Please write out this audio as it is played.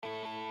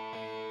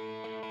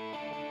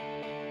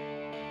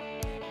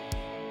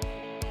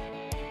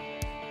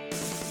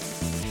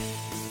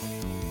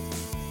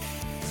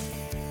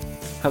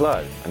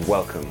Hello and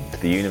welcome to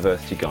the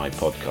University Guide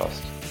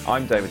podcast.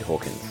 I'm David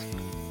Hawkins.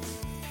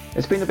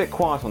 It's been a bit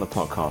quiet on the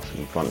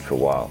podcasting front for a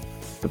while.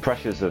 The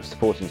pressures of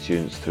supporting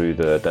students through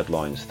the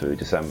deadlines through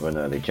December and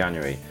early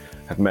January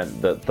have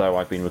meant that though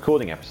I've been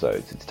recording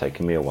episodes, it's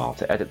taken me a while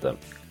to edit them.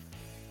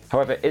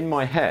 However, in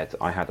my head,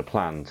 I had a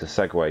plan to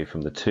segue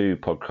from the two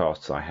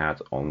podcasts I had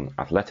on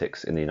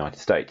athletics in the United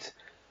States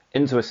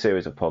into a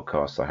series of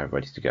podcasts I have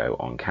ready to go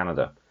on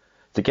Canada.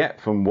 To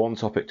get from one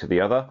topic to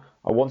the other,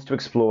 I wanted to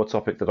explore a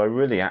topic that I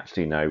really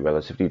actually know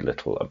relatively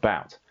little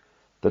about.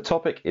 The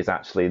topic is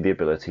actually the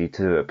ability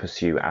to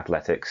pursue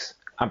athletics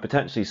and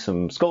potentially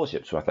some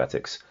scholarships for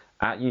athletics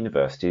at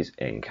universities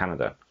in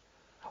Canada.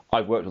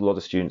 I've worked with a lot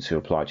of students who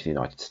applied to the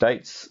United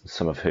States,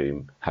 some of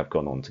whom have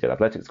gone on to get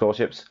athletic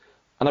scholarships,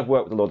 and I've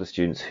worked with a lot of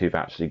students who've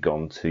actually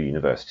gone to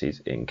universities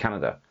in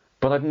Canada.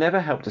 But I've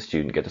never helped a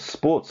student get a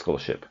sports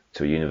scholarship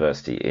to a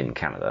university in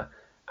Canada,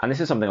 and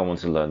this is something I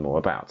wanted to learn more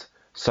about.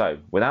 So,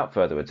 without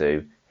further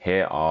ado,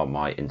 here are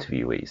my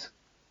interviewees.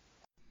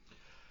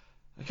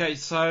 Okay,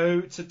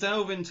 so to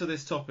delve into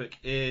this topic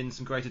in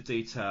some greater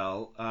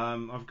detail,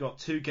 I've got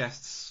two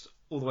guests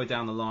all the way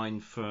down the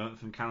line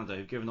from Canada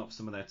who've given up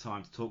some of their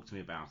time to talk to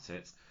me about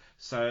it.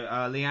 So,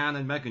 Leanne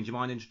and Megan, do you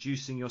mind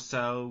introducing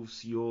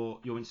yourselves, your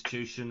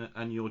institution,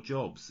 and your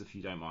jobs, if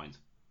you don't mind?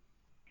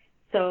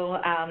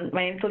 So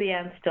my name is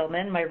Leanne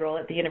Stillman. My role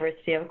at the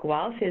University of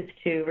Guelph is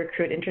to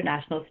recruit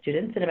international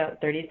students in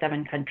about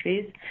 37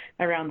 countries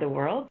around the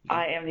world.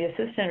 I am the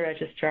Assistant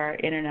Registrar,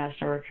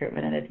 International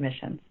Recruitment and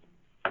Admissions.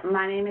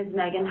 My name is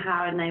Megan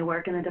Howard, and I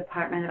work in the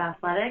Department of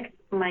Athletics.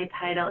 My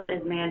title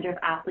is Manager of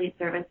Athlete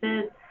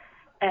Services,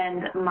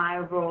 and my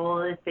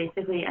role is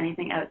basically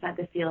anything outside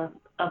the field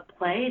of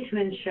play to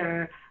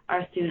ensure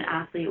our student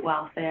athlete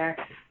welfare,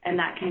 and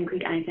that can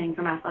include anything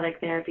from athletic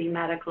therapy,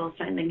 medical,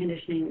 strength and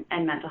conditioning,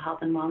 and mental health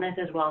and wellness,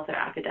 as well as their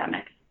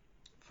academics.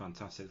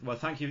 Fantastic. Well,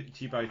 thank you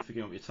to you both for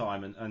giving up your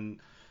time, and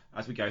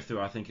as we go through,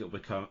 I think it will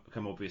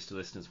become obvious to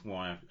listeners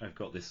why I've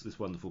got this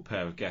wonderful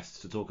pair of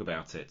guests to talk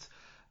about it.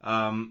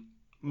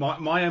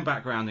 My own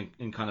background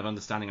in kind of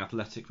understanding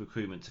athletic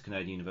recruitment to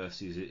Canadian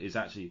universities is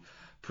actually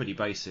pretty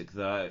basic,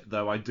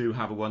 though I do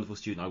have a wonderful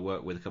student I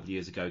worked with a couple of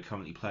years ago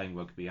currently playing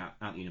rugby at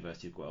the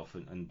University of Guelph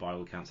and by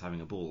all accounts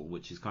having a ball,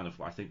 which is kind of,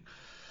 I think,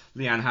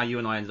 Leanne, how you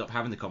and I ended up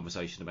having the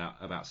conversation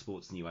about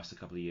sports in the US a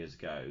couple of years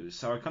ago.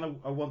 So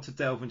I want to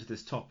delve into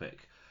this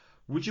topic.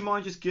 Would you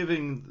mind just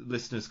giving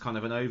listeners kind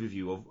of an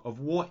overview of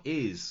what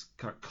is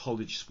kind of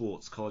college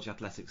sports, college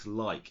athletics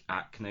like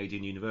at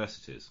Canadian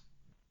universities?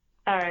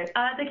 All right.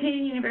 The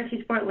Canadian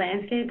university sport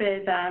landscape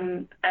is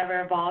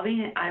ever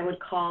evolving. I would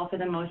call, for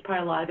the most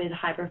part, a lot of it is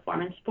high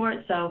performance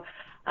sports. So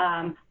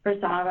for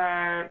some of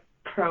our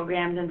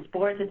programs in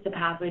sports, it's the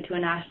pathway to a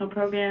national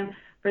program.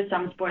 For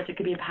some sports, it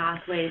could be a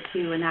pathway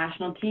to a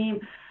national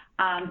team.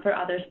 For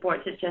other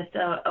sports, it's just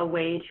a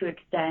way to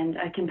extend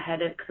a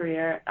competitive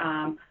career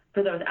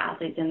for those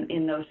athletes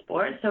in those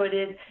sports. So it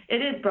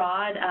is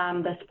broad.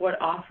 The sport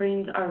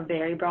offerings are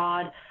very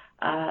broad.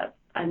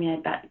 I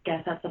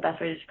guess that's the best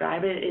way to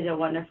describe it. It is a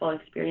wonderful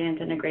experience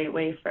and a great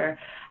way for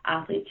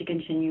athletes to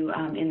continue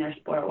in their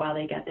sport while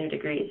they get their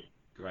degrees.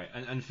 Great.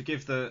 And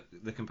forgive the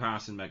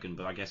comparison, Megan,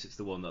 but I guess it's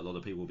the one that a lot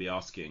of people will be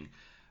asking.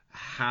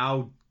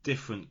 How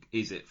different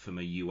is it from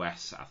a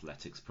US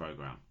athletics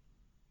program?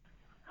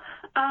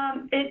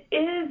 It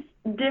is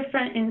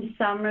different in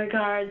some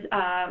regards.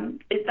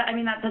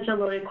 That's such a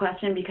loaded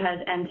question because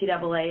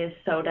NCAA is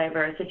so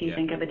diverse. If you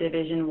think of a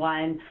Division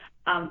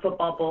I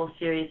football bowl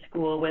series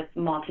school with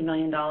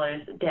multi-million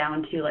dollars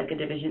down to like a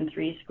Division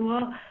III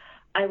school,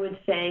 I would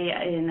say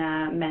in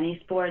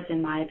many sports,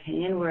 in my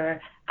opinion, we're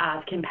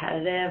as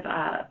competitive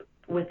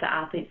with the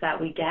athletes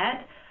that we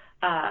get.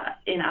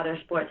 In other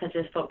sports such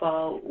as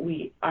football,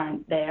 we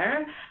aren't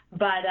there,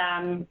 but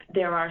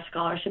there are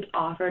scholarships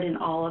offered in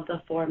all of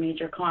the four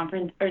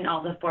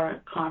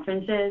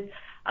conferences.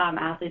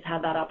 Athletes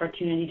have that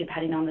opportunity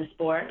depending on the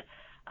sport.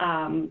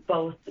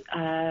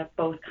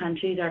 Both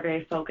countries are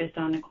very focused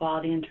on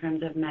equality in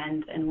terms of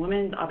men's and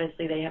women's.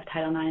 Obviously, they have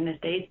Title IX in the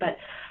States, but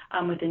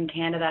within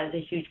Canada, that is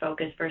a huge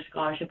focus for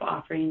scholarship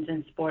offerings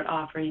and sport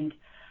offerings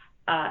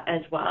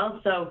as well.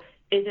 So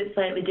is it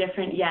slightly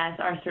different? Yes.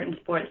 Are certain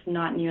sports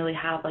not nearly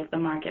have like the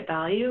market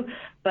value,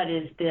 but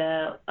is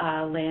the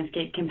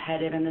landscape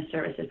competitive and the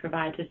services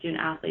provided to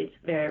student athletes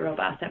very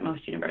robust at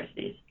most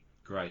universities?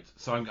 Great.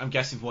 So I'm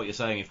guessing from what you're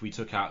saying, if we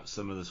took out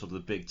some of the sort of the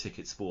big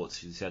ticket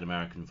sports, you said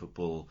American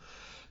football,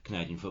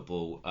 Canadian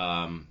football,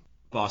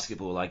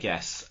 basketball, I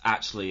guess,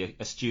 actually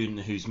a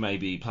student who's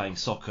maybe playing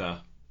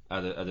soccer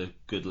at a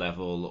good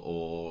level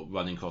or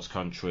running cross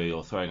country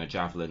or throwing a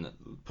javelin,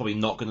 probably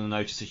not going to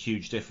notice a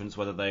huge difference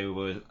whether they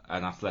were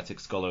an athletic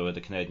scholar at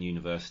a Canadian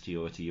university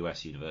or at a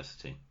US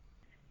university.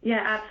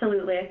 Yeah,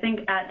 absolutely. I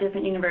think at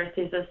different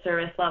universities, the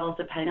service levels,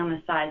 depending on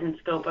the size and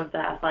scope of the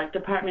athletic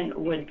department,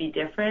 would be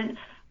different.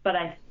 But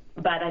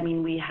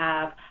we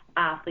have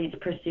athletes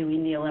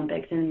pursuing the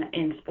Olympics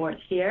in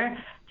sports here,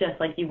 just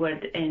like you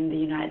would in the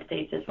United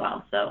States as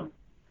well. So,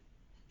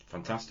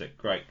 fantastic,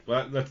 great.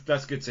 Well,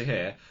 that's good to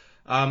hear.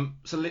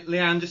 So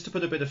Leanne, just to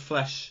put a bit of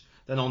flesh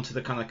then on to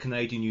the kind of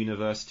Canadian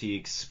university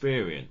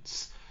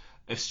experience.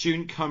 A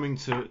student coming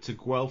to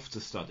Guelph to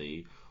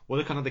study, what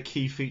are kind of the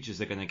key features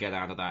they're going to get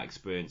out of that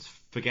experience,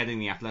 forgetting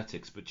the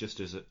athletics, but just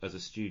as a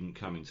student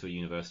coming to a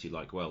university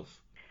like Guelph?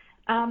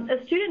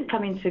 A student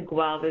coming to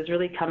Guelph is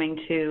really coming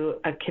to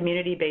a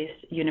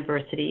community-based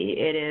university.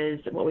 It is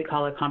what we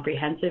call a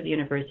comprehensive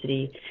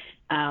university.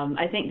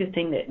 I think the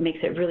thing that makes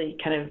it really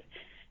kind of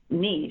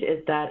neat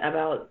is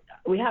that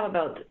we have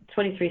about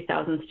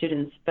 23,000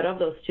 students, but of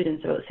those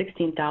students, about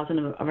 16,000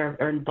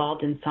 are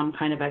involved in some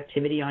kind of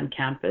activity on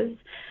campus,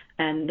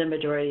 and the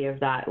majority of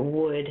that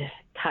would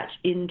touch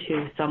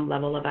into some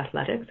level of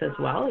athletics as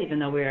well, even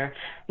though we're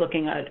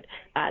looking at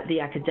the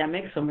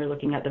academics when we're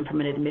looking at them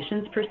from an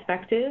admissions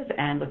perspective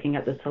and looking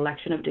at the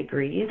selection of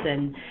degrees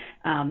and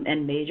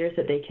majors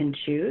that they can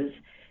choose.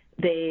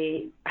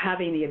 They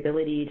having the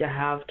ability to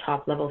have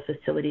top-level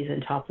facilities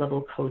and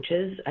top-level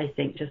coaches, I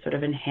think, just sort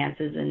of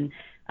enhances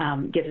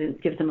and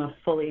gives them a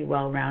fully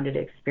well-rounded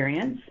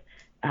experience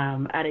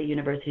at a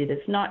university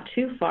that's not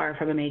too far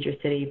from a major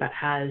city, but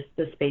has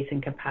the space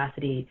and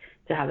capacity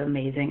to have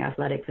amazing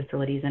athletic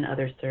facilities and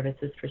other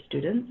services for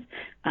students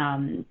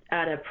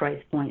at a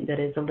price point that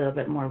is a little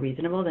bit more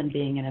reasonable than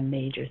being in a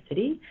major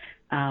city,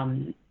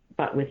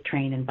 but with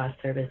train and bus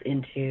service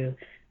into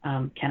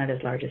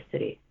Canada's largest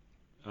city.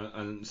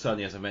 And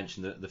certainly, as I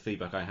mentioned, the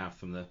feedback I have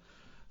from the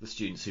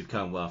students who've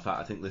come, well, in fact,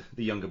 I think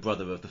the younger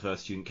brother of the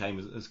first student came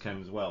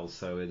as well,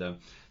 so it,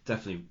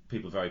 definitely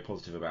people are very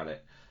positive about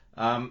it.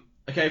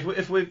 Okay,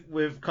 if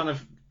we've kind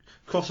of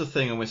crossed a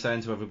thing and we're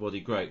saying to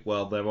everybody, great,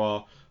 well, there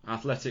are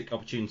athletic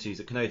opportunities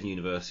at Canadian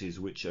universities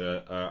which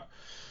are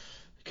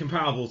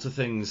comparable to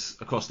things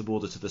across the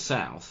border to the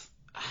south.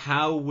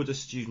 How would a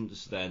student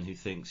then who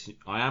thinks,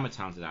 I am a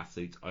talented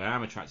athlete, I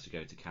am attracted to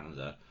go to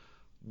Canada,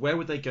 where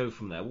would they go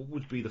from there? What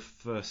would be the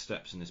first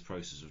steps in this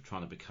process of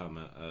trying to become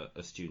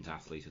a student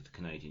athlete at a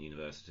Canadian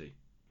university?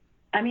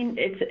 I mean,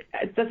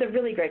 that's a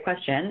really great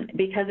question,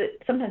 because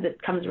sometimes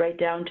it comes right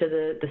down to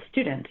the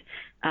student.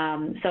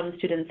 Some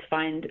students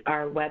find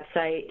our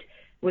website.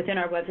 Within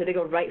our website, they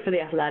go right for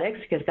the athletics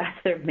because that's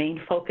their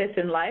main focus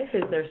in life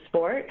is their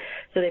sport.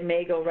 So they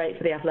may go right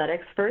for the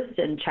athletics first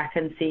and check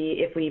and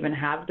see if we even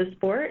have the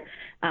sport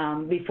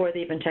before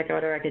they even check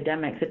out our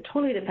academics. It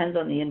totally depends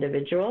on the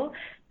individual.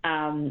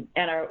 And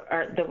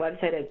the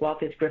website at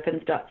Guelph is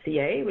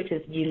griffins.ca, which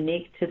is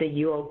unique to the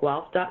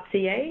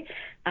uoguelph.ca.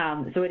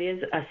 So it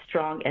is a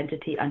strong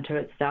entity unto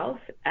itself.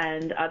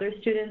 And other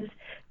students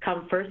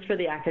come first for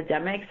the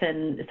academics,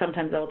 and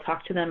sometimes I'll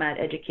talk to them at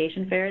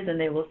education fairs, and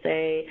they will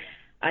say,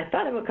 I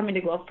thought about coming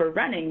to Guelph for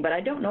running, but I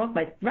don't know if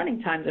my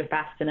running times are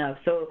fast enough.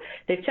 So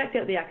they've checked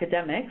out the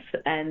academics,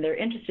 and they're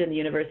interested in the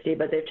university,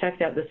 but they've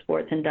checked out the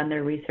sports and done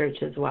their research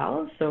as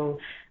well. So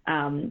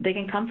they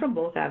can come from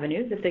both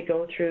avenues. If they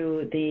go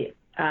through the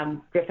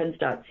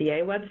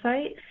griffins.ca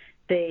website,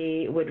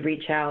 they would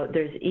reach out.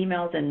 There's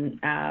emails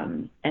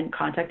and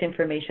contact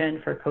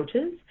information for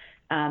coaches.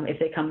 If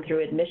they come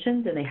through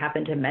admissions and they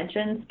happen to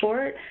mention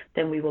sport,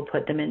 then we will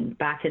put them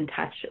back in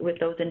touch with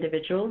those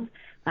individuals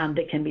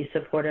that can be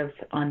supportive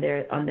on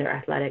their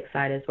athletic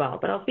side as well.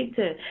 But I'll speak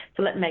to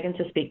let Megan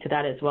to speak to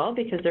that as well,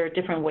 because there are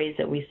different ways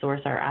that we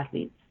source our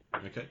athletes.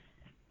 Okay.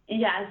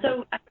 Yeah,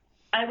 so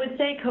I would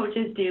say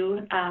coaches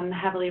do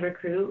heavily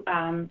recruit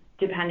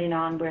depending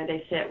on where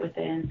they sit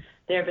within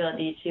their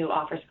ability to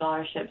offer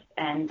scholarships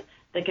and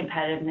the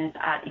competitiveness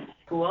at each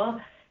school.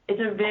 It's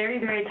a very,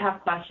 very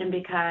tough question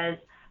because,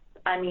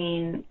 I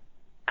mean,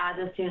 as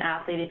a student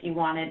athlete, if you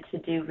wanted to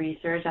do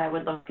research, I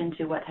would look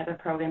into what type of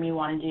program you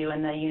want to do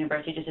in the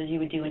university, just as you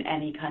would do in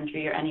any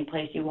country or any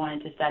place you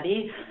wanted to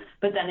study.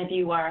 But then if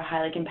you are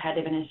highly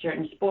competitive in a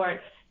certain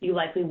sport, you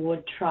likely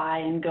would try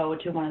and go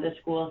to one of the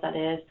schools that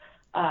is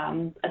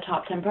a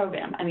top 10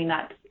 program. I mean,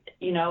 that's,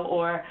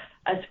 or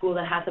a school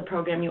that has a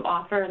program you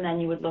offer, and then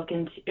you would look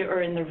into,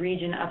 or in the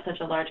region of such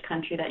a large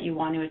country that you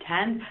want to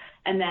attend,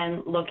 and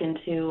then look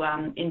into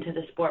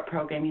the sport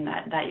programming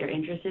that you're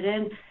interested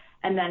in.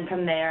 And then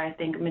from there, I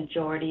think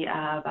majority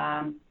of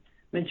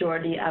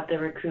the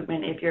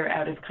recruitment, if you're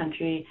out of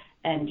country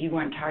and you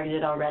weren't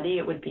targeted already,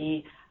 it would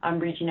be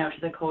reaching out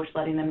to the coach,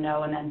 letting them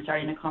know, and then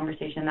starting a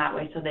conversation that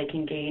way so they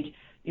can gauge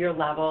your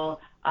level,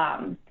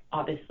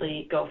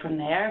 obviously go from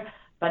there.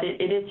 But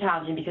it is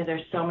challenging because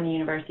there's so many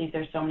universities,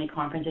 there's so many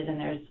conferences, and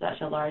there's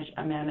such a large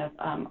amount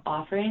of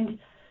offerings.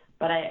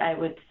 But I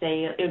would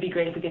say it would be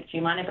great if we could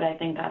streamline it, but I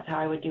think that's how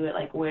I would do it.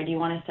 Like, where do you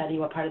want to study?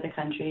 What part of the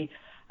country?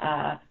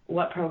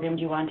 What program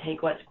do you want to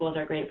take? What schools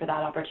are great for that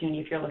opportunity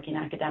if you're looking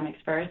academics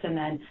first? And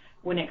then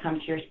when it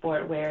comes to your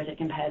sport, where is it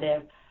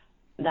competitive?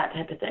 That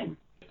type of thing.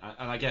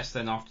 And I guess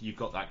then after you've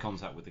got that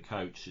contact with the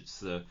coach, it's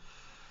the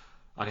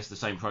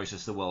same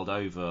process the world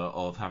over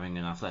of having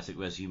an athletic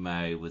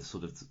resume with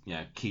sort of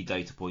key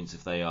data points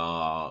if they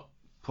are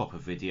proper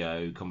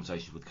video,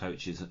 conversations with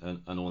coaches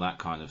and all that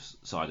kind of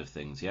side of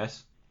things,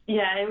 yes?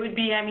 Yeah, it would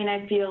be,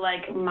 I feel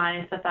like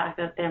minus the fact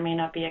that there may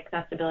not be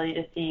accessibility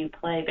to see you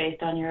play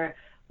based on your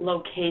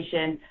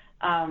location,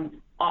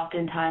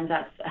 oftentimes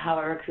that's how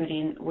a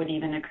recruiting would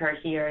even occur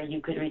here.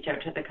 You could reach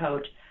out to the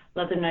coach,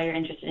 let them know you're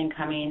interested in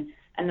coming,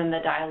 and then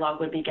the dialogue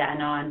would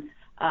begin on,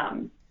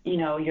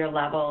 your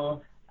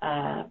level,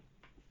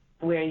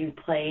 where you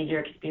played,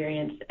 your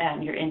experience,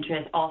 and your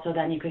interest. Also,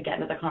 then you could get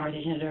into the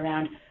conversations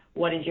around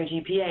what is your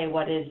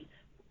GPA,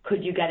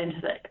 could you get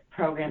into the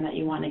program that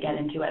you want to get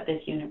into at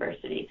this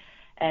university,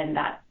 and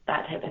that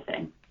type of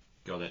thing.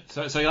 Got it.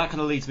 So that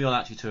kind of leads me on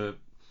actually to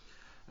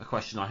a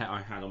question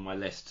I had on my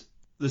list.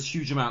 There's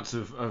huge amounts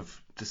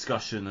of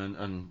discussion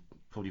and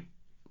probably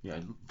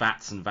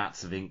vats and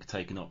vats of ink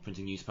taken up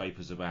printing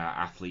newspapers about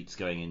athletes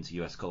going into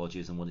US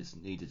colleges and what is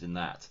needed in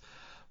that.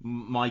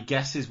 My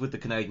guess is with the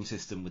Canadian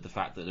system, with the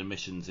fact that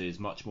admissions is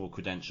much more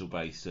credential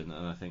based, and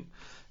I think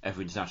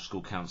every international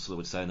school counsellor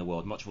would say in the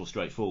world, much more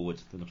straightforward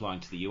than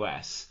applying to the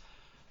US,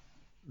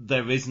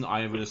 there isn't,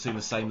 I would assume,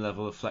 the same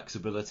level of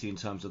flexibility in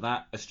terms of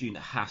that. A student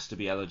has to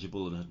be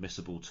eligible and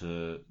admissible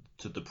to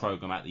the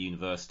programme at the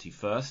university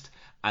first,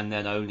 and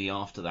then only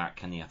after that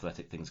can the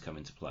athletic things come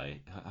into play.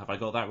 Have I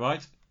got that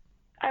right?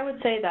 I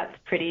would say that's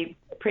pretty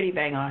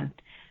bang on.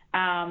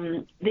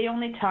 The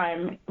only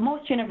time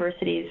most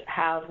universities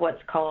have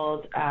what's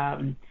called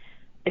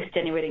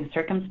extenuating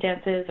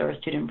circumstances or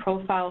student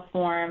profile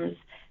forms.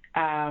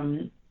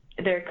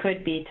 There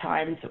could be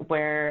times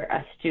where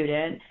a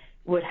student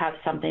would have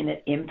something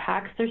that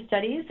impacts their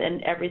studies,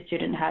 and every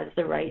student has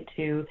the right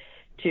to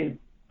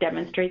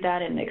demonstrate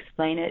that and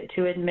explain it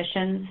to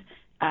admissions,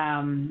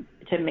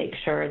 to make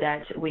sure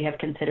that we have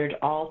considered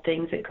all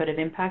things that could have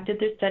impacted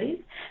their studies,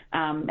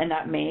 and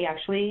that may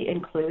actually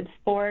include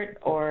sport,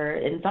 or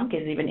in some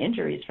cases even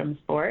injuries from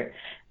sport,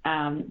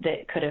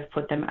 that could have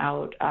put them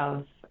out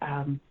of,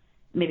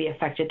 maybe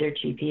affected their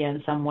GPA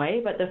in some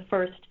way. But the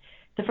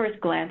first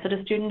glance at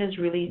a student is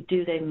really,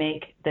 do they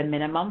make the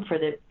minimum for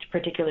the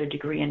particular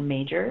degree and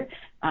major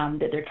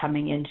that they're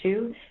coming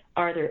into?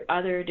 Are there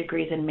other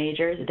degrees and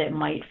majors that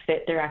might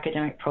fit their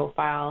academic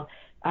profile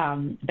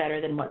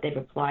better than what they've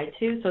applied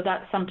to? So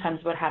that's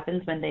sometimes what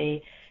happens when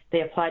they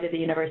apply to the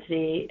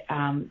university.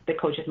 The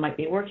coaches might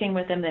be working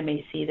with them. They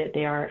may see that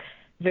they are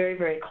very,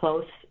 very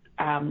close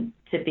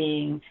to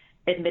being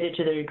admitted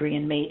to their degree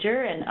and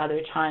major, and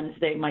other times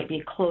they might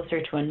be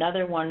closer to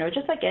another one, or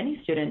just like any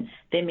student,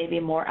 they may be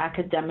more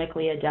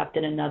academically adept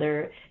in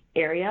another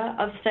area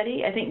of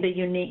study. I think the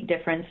unique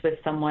difference with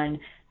someone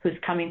who's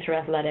coming through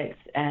athletics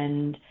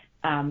and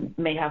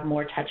may have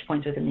more touch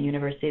points within the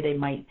university, they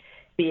might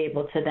be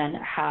able to then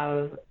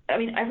have,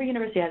 every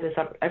university has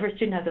every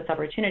student has this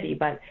opportunity,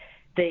 but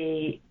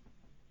they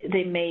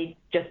may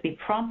just be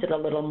prompted a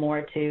little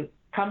more to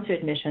come to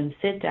admission,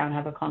 sit down,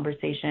 have a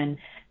conversation,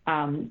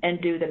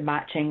 and do the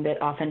matching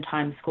that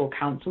oftentimes school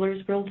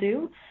counselors will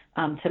do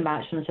to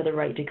match them to the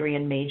right degree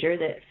and major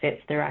that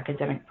fits their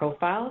academic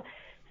profile.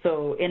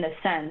 So in a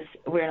sense,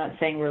 we're not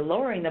saying we're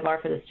lowering the bar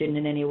for the student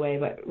in any way,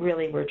 but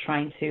really we're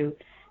trying to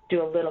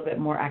do a little bit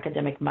more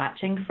academic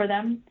matching for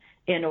them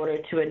in order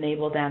to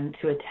enable them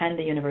to attend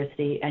the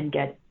university and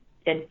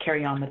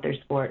carry on with their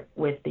sport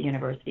with the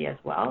university as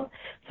well.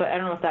 So I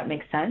don't know if that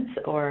makes sense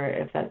or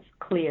if that's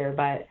clear,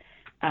 but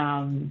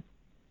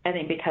I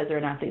think because they're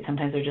an athlete,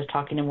 sometimes they're just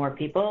talking to more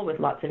people with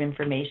lots of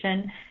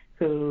information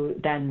who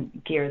then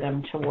gear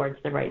them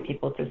towards the right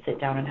people to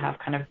sit down and have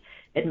kind of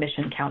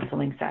admission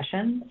counseling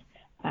sessions.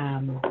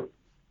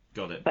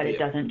 Got it. But it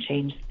doesn't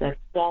change the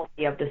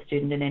quality of the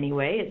student in any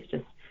way. It's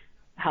just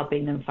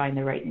helping them find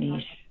the right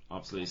niche.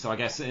 Absolutely. So I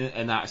guess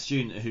in that, a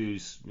student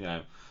who's,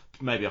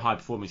 maybe a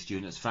high-performing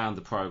student has found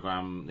the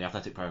program, the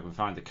athletic program,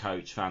 found the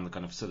coach, found the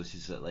kind of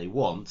facilities that they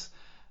want,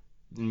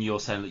 and you're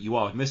saying that you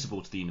are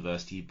admissible to the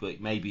university,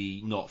 but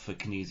maybe not for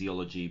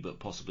kinesiology, but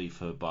possibly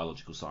for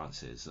biological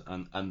sciences,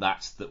 and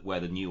that's where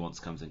the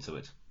nuance comes into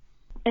it.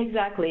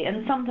 Exactly,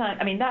 and sometimes,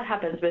 that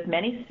happens with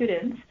many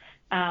students,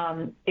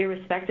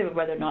 irrespective of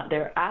whether or not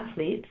they're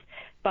athletes.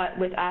 But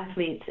with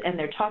athletes, and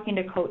they're talking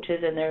to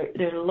coaches, and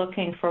they're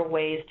looking for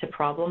ways to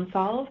problem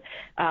solve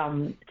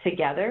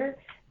together,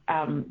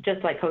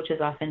 just like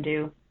coaches often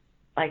do,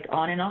 like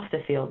on and off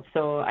the field.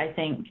 So I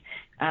think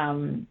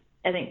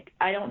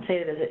I don't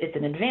say that it's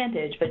an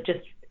advantage, but just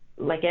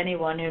like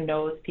anyone who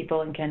knows people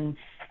and can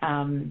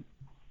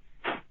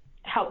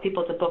help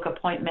people to book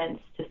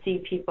appointments, to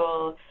see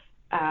people,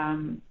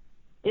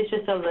 it's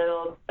just a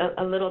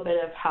little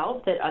bit of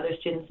help that other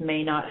students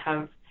may not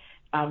have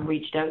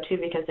reached out to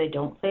because they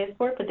don't play a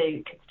sport, but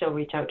they could still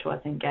reach out to us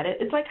and get it.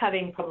 It's like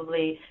having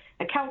probably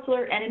a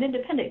counselor and an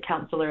independent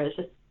counselor. It's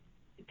just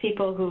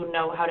people who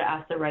know how to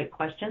ask the right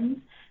questions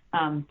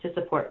to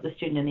support the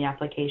student in the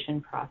application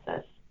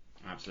process.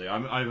 Absolutely.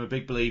 I'm a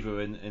big believer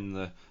in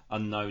the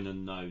unknown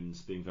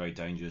unknowns being very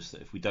dangerous,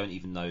 that if we don't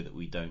even know that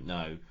we don't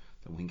know,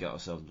 then we can get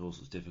ourselves into all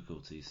sorts of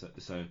difficulties.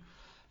 So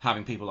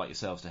having people like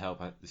yourselves to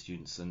help out the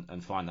students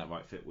and find that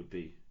right fit would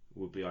be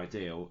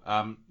ideal.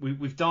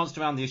 We've danced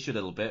around the issue a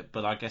little bit,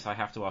 but I guess I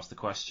have to ask the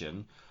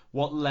question: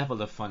 what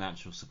level of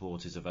financial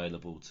support is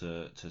available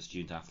to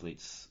student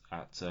athletes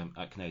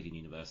at Canadian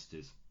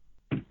universities?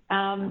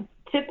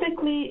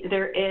 Typically,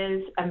 there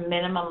is a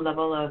minimum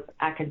level of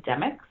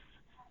academics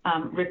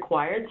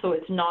required, so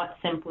it's not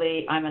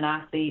simply I'm an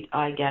athlete,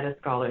 I get a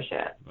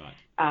scholarship.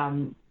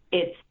 Right.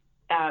 It's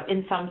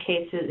in some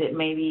cases, it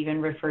may be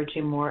even referred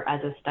to more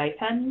as a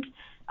stipend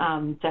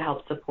to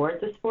help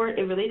support the sport.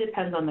 It really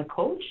depends on the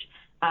coach.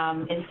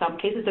 In some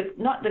cases,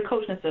 not the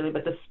coach necessarily,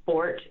 but the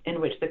sport in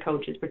which the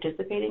coach is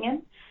participating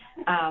in,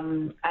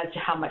 as to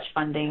how much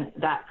funding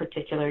that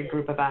particular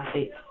group of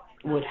athletes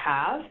would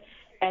have.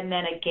 And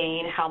then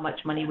again, how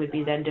much money would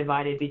be then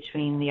divided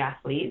between the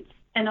athletes.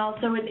 And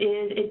also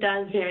it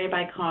does vary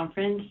by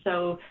conference.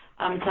 So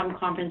some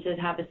conferences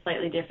have a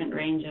slightly different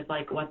range of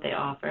like what they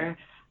offer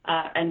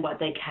and what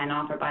they can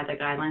offer by the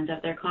guidelines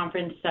of their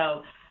conference.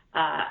 So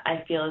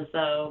I feel as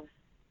though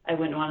I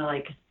wouldn't want to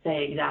like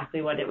say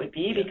exactly what it would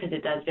be because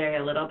it does vary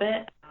a little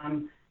bit.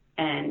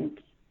 And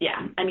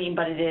yeah, I mean,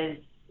 but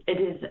it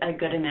is a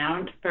good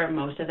amount for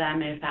most of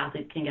them if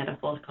athletes can get a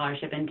full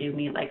scholarship and do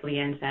meet, like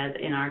Leanne says,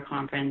 in our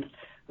conference,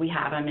 we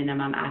have a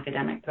minimum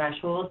academic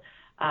threshold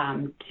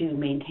to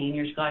maintain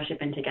your scholarship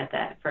and to get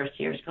that first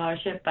year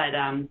scholarship. But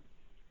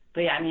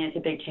yeah, I mean, it's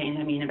a big change.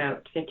 I mean,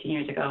 about 15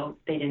 years ago,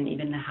 they didn't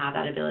even have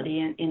that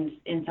ability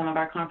in some of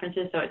our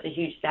conferences. So it's a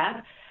huge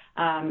step.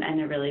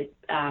 And it really,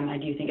 I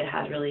do think it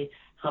has really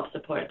helped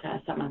support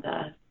some of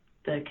the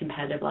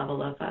competitive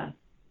level of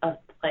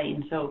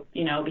playing. So,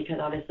 you know, because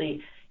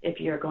obviously if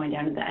you're going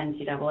down to the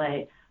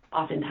NCAA,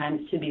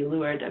 oftentimes to be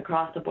lured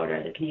across the border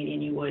as a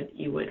Canadian,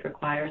 you would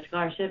require a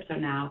scholarship. So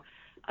now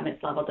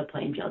it's leveled the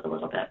playing field a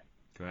little bit.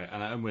 Great.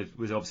 And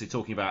we're obviously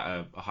talking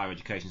about a higher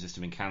education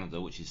system in Canada,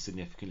 which is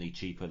significantly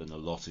cheaper than a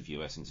lot of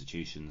US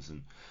institutions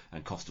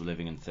and cost of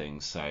living and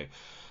things. So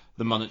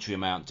the monetary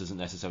amount doesn't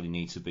necessarily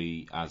need to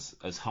be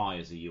as high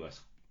as a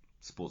US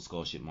sports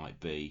scholarship might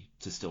be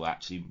to still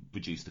actually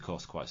reduce the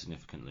cost quite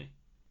significantly.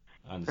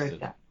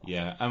 Understood.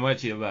 Yeah. And where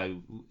do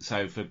you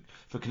so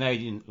for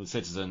Canadian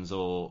citizens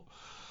or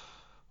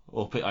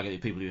I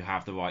get people who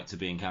have the right to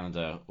be in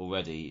Canada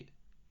already,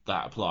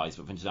 that applies,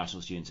 but for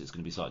international students it's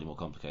going to be slightly more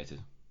complicated.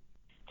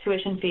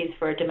 Tuition fees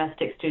for a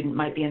domestic student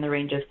might be in the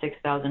range of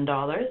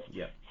 $6,000.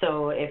 Yeah.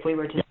 So if we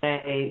were to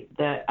say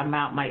the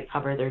amount might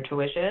cover their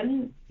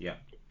tuition, yeah,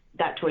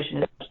 that tuition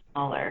is much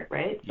smaller,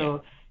 right? Yeah.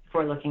 So if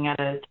we're looking at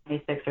a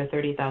 $26,000 or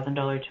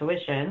 $30,000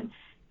 tuition,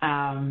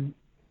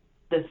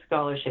 the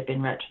scholarship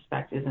in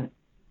retrospect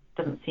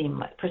doesn't seem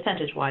like,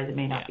 percentage-wise, it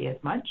may not be as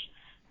much.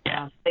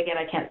 Again,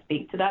 I can't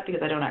speak to that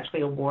because I don't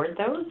actually award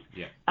those.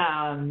 Yeah.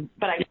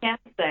 But I can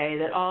say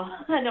that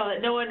I know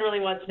that no one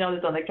really wants to know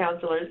this on the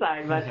counselor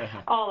side, but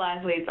all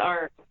athletes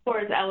are, of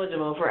course,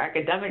 eligible for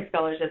academic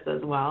scholarships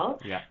as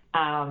well. Yeah.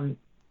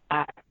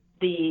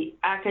 The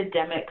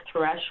academic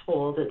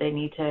threshold that they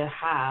need to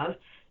have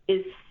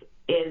is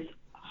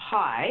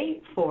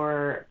high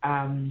for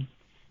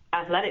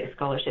athletic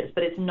scholarships,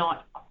 but it's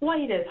not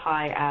quite as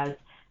high as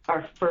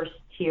our first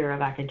tier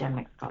of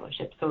academic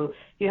scholarships. So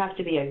you have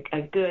to be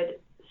a good,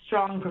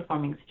 strong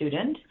performing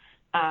student.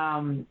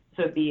 But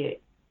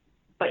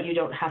you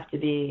don't have to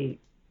be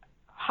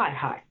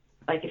high,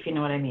 like if you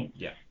know what I mean.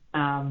 Yeah.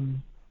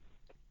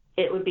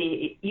 It would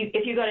be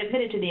if you got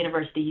admitted to the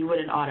university, you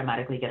wouldn't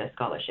automatically get a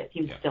scholarship.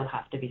 You still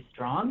have to be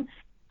strong,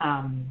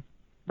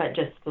 but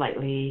just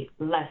slightly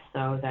less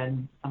so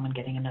than someone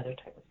getting another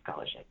type of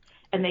scholarship.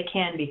 And they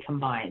can be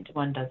combined.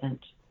 One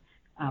doesn't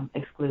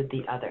exclude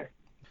the other.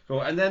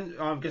 Cool. And then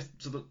I guess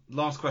so the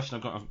last question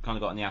I've kind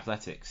of got in the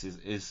athletics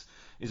is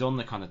on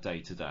the kind of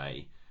day to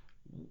day.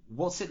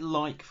 What's it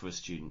like for a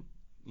student,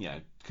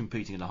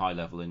 competing at a high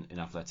level in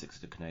athletics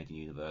at a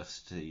Canadian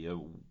university?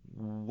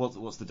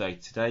 What's the day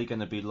to day going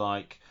to be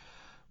like?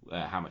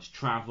 How much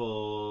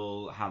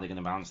travel? How are they going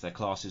to balance their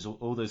classes?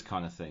 All those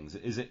kind of things.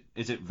 Is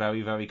it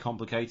very, very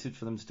complicated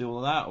for them to do all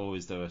of that, or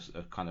is there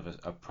a kind of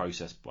a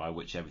process by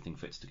which everything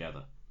fits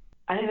together?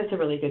 I think that's a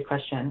really good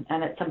question,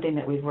 and it's something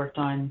that we've worked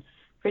on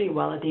pretty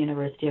well at the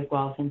University of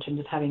Guelph in terms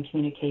of having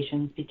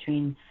communications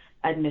between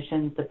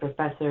admissions, the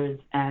professors,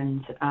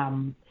 and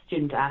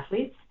student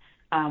athletes.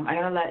 I'm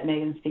going to let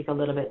Megan speak a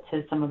little bit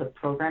to some of the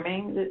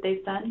programming that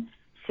they've done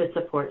to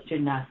support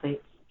student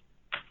athletes.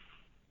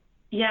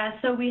 Yeah,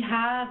 so we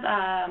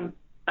have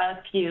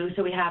a few.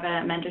 So we have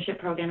a mentorship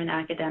program in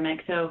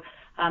academics. So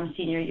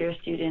senior year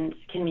students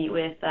can meet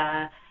with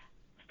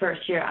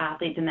first year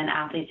athletes and then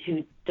athletes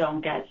who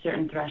don't get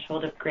certain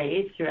threshold of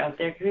grades throughout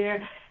their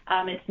career.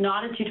 It's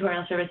not a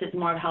tutorial service. It's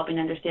more of helping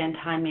understand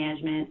time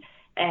management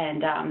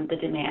and the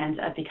demands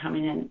of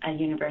becoming a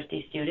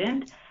university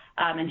student,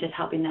 and just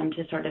helping them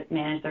to sort of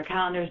manage their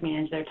calendars,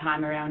 manage their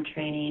time around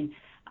training,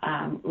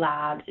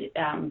 labs,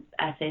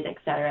 essays, et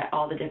cetera,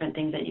 all the different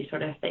things that you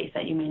sort of face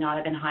that you may not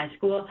have in high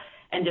school,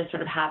 and just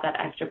sort of have that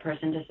extra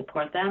person to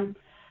support them.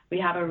 We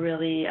have a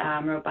really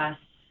robust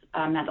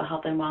mental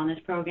health and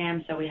wellness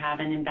program. So we have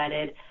an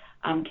embedded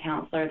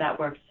counselor that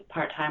works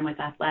part-time with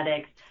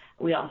athletics.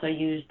 We also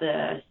use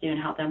the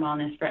student health and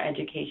wellness for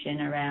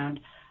education around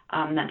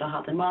mental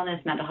health and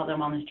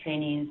wellness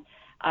trainings,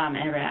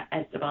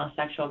 as well as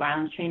sexual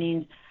violence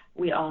trainings.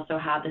 We also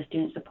have the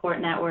Student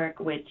Support Network,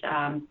 which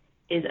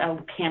is a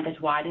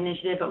campus-wide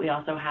initiative, but we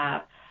also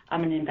have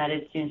an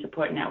embedded student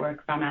support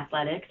network from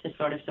athletics to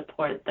sort of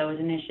support those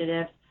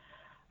initiatives.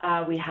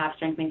 We have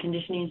strength and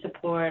conditioning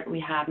support. We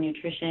have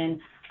nutrition,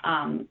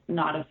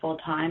 not a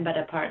full-time, but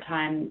a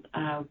part-time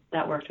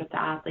that works with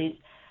the athletes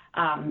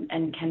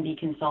and can be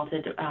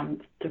consulted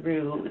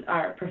through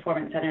our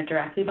performance center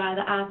directly by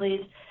the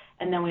athletes.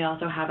 And then we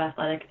also have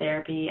athletic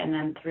therapy, and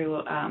then through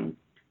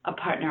a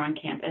partner on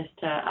campus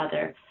to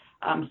other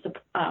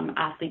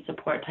athlete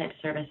support type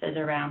services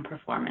around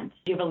performance.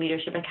 You have a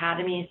leadership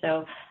academy,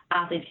 so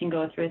athletes can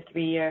go through a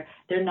 3-year,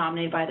 they're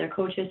nominated by their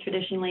coaches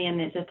traditionally, and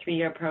it's a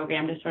 3-year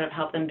program to sort of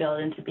help them build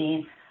into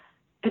being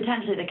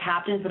potentially the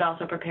captains, but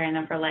also preparing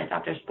them for life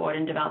after sport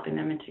and developing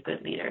them into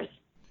good leaders.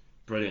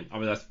 Brilliant. I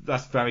mean,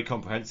 that's very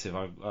comprehensive.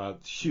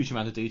 Huge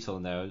amount of detail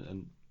in there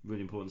and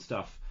really important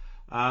stuff.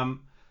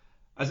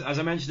 As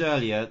I mentioned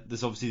earlier,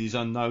 there's obviously these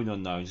unknown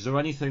unknowns. Is there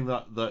anything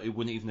that it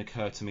wouldn't even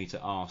occur to me to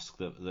ask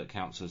that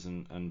counsellors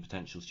and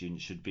potential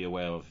students should be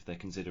aware of if they're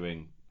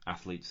considering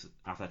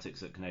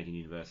athletics at Canadian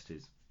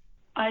universities?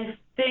 I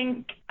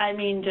think,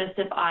 just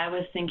if I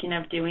was thinking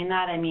of doing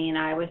that,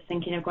 I was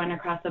thinking of going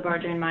across the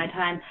border in my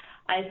time.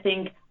 I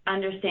think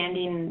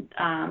understanding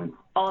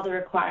all the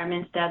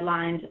requirements,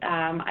 deadlines,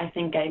 I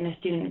think getting a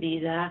student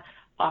visa,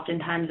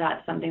 oftentimes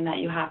that's something that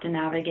you have to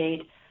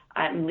navigate.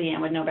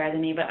 Leanne would know better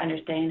than me, but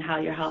understanding how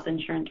your health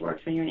insurance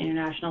works when you're an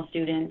international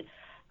student,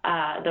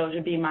 those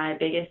would be my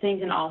biggest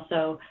things. And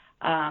also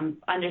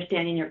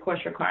understanding your course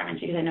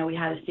requirements, because I know we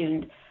had a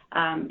student,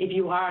 if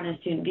you are on a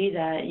student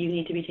visa, you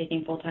need to be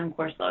taking full-time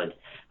course loads.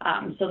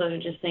 So those are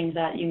just things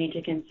that you need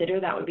to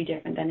consider. That would be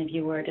different than if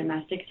you were a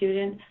domestic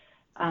student.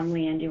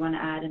 Leanne, do you want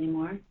to add any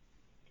more?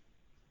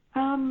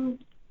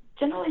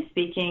 Generally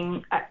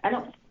speaking, I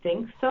don't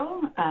think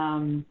so.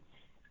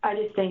 I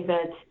just think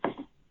that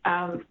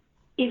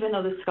even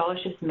though the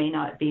scholarships may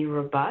not be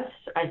robust,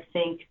 I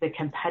think the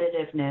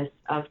competitiveness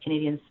of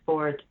Canadian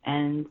sport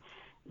and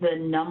the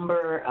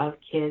number of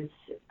kids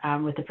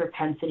with the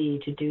propensity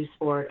to do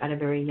sport at a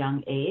very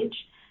young age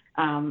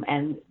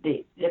and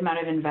the amount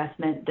of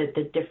investment that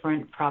the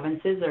different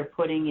provinces are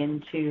putting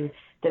into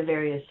the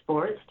various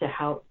sports to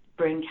help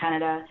bring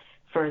Canada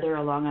further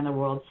along on the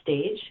world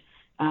stage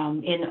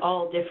in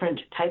all different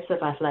types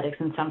of athletics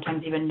and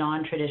sometimes even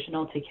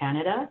non-traditional to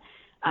Canada.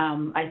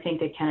 I think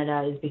that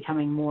Canada is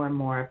becoming more and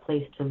more a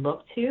place to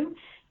look to.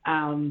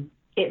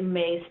 It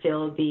may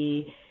still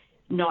be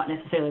not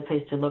necessarily a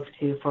place to look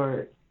to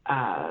for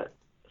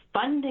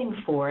funding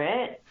for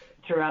it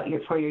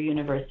for your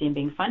university and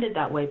being funded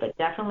that way, but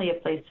definitely a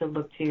place to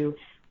look to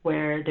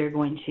where they're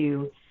going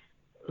to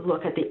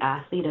look at the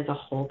athlete as a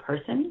whole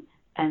person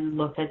and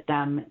look at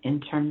them in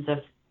terms of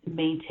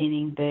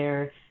maintaining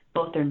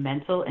both their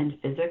mental and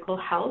physical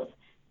health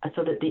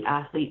so that the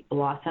athlete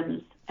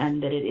blossoms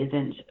and that it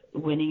isn't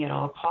winning at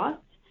all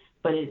costs,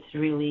 but it's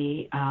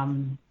really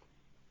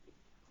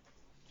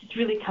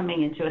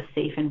coming into a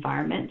safe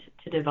environment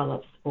to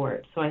develop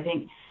sport. So I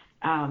think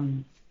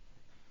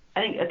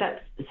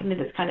that's something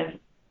that's kind of,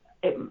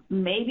 it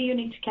may be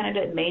unique to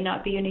Canada, it may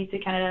not be unique to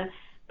Canada,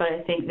 but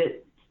I think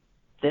that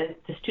the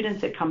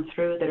students that come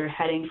through that are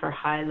heading for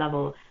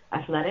high-level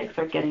athletics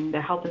are getting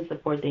the help and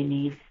support they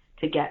need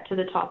to get to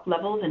the top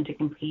levels and to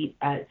compete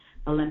at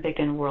Olympic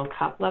and World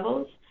Cup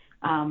levels.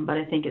 But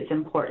I think it's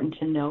important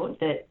to note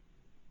that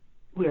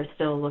we are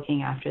still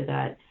looking after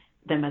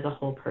them as a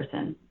whole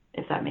person,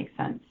 if that makes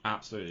sense.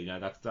 Absolutely, no,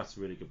 that's a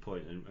really good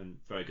point and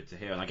very good to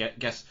hear. And I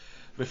guess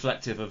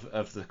reflective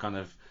of the kind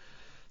of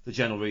the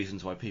general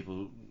reasons why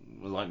people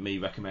like me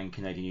recommend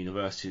Canadian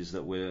universities,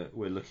 that we're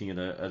looking at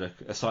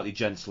a slightly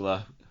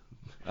gentler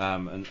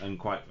and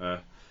quite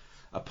a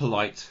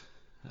polite.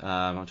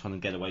 I'm trying to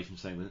get away from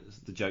saying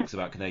the jokes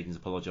about Canadians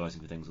apologising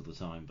for things all the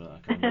time, but I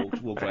kind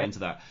of walk right into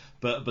that.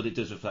 But it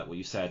does reflect what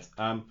you said.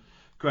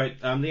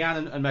 Great,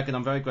 Leanne and Megan,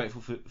 I'm very grateful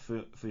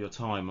for your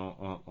time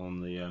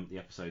on the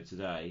episode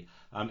today.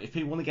 If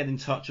people want to get in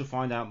touch or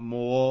find out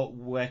more,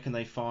 where can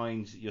they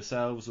find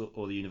yourselves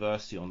or the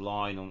university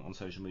online on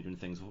social media and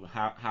things?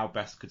 How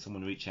best could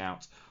someone reach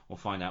out or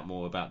find out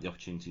more about the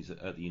opportunities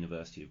at the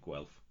University of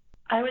Guelph?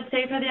 I would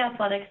say for the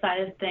athletic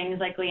side of things,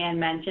 like Leanne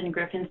mentioned,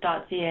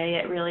 griffins.ca,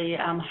 it really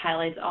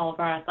highlights all of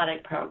our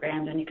athletic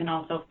programs, and you can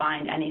also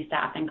find any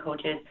staff and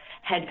coaches,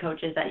 head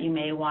coaches that you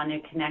may want to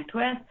connect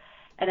with.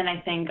 And then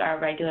I think our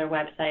regular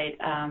website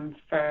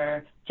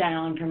for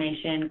general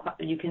information,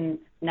 you can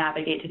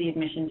navigate to the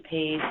admissions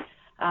page.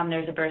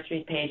 There's a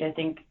bursaries page. I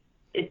think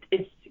it's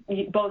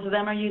both of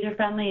them are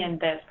user-friendly, and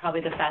that's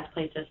probably the best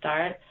place to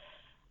start.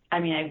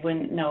 I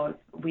wouldn't know if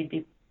we'd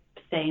be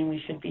saying we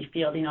should be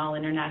fielding all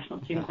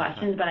international student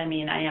questions, but I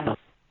am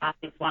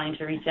athletes wanting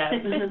to reach out.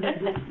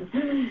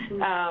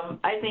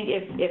 I think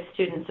if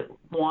students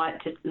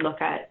want to look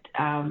at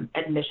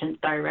admissions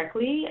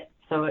directly,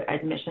 so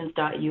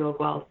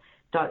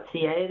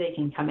admissions.uoguelph.ca, they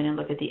can come in and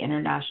look at the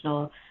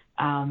international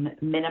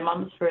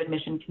minimums for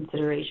admission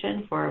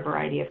consideration for a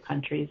variety of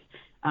countries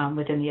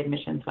within the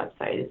admissions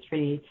website. It's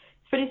pretty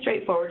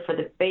straightforward for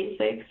the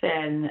basics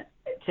and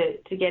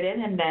to get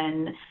in, and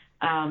then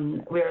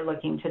we are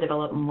looking to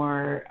develop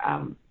more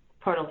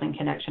portals and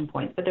connection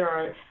points. But there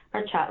are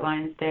chat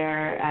lines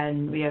there,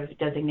 and we have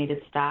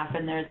designated staff,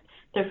 and there's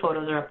their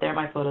photos are up there,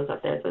 my photos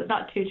up there, so it's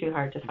not too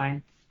hard to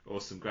find.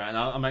 Awesome, great. And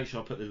I'll make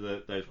sure I put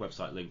those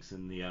website links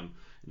in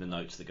the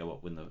notes that go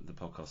up with the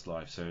podcast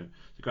live. So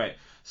great.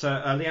 So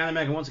Leanne and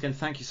Megan, once again,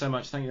 thank you so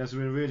much. Thank you. That's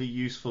been really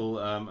useful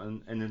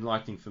and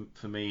enlightening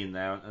for me in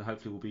there, and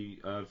hopefully will be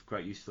of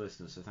great use to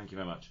listeners. So thank you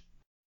very much.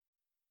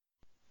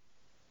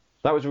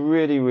 That was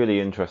really, really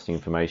interesting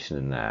information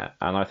in there,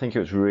 and I think it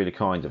was really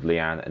kind of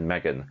Leanne and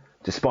Megan,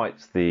 despite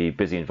the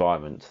busy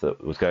environment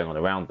that was going on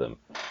around them,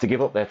 to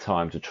give up their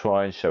time to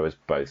try and show us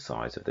both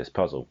sides of this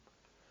puzzle.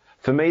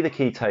 For me, the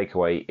key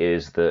takeaway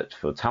is that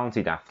for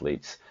talented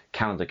athletes,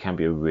 Canada can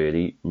be a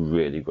really,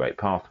 really great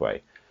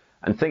pathway.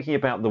 And thinking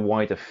about the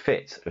wider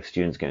fit of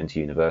students going to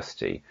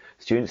university,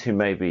 students who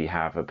maybe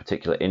have a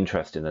particular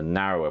interest in a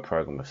narrower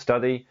program of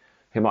study,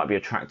 who might be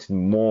attracted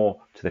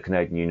more to the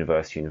Canadian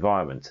university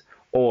environment,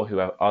 or who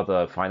have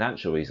other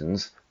financial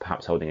reasons,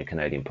 perhaps holding a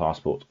Canadian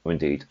passport or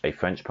indeed a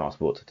French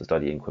passport to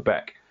study in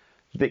Quebec,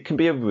 it can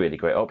be a really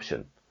great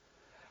option.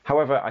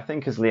 However, I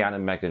think as Leanne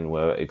and Megan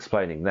were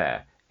explaining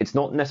there, it's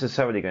not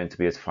necessarily going to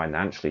be as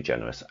financially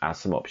generous as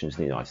some options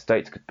in the United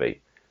States could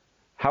be.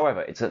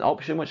 However, it's an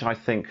option which I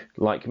think,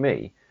 like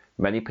me,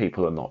 many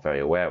people are not very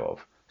aware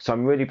of. So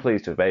I'm really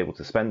pleased to be able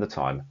to spend the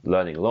time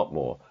learning a lot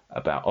more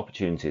about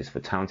opportunities for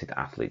talented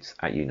athletes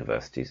at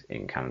universities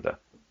in Canada.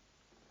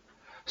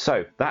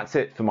 So that's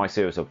it for my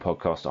series of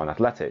podcasts on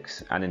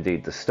athletics, and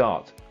indeed the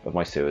start of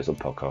my series of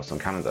podcasts on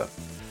Canada.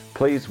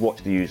 Please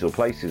watch the usual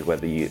places,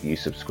 whether you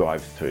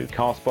subscribe through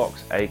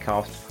Castbox,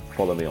 Acast,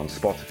 follow me on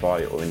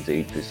Spotify, or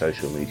indeed through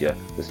social media,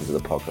 listen to the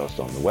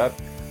podcast on the web,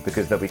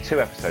 because there'll be 2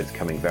 episodes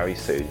coming very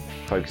soon,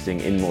 focusing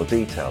in more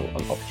detail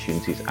on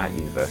opportunities at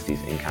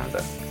universities in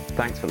Canada.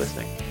 Thanks for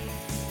listening.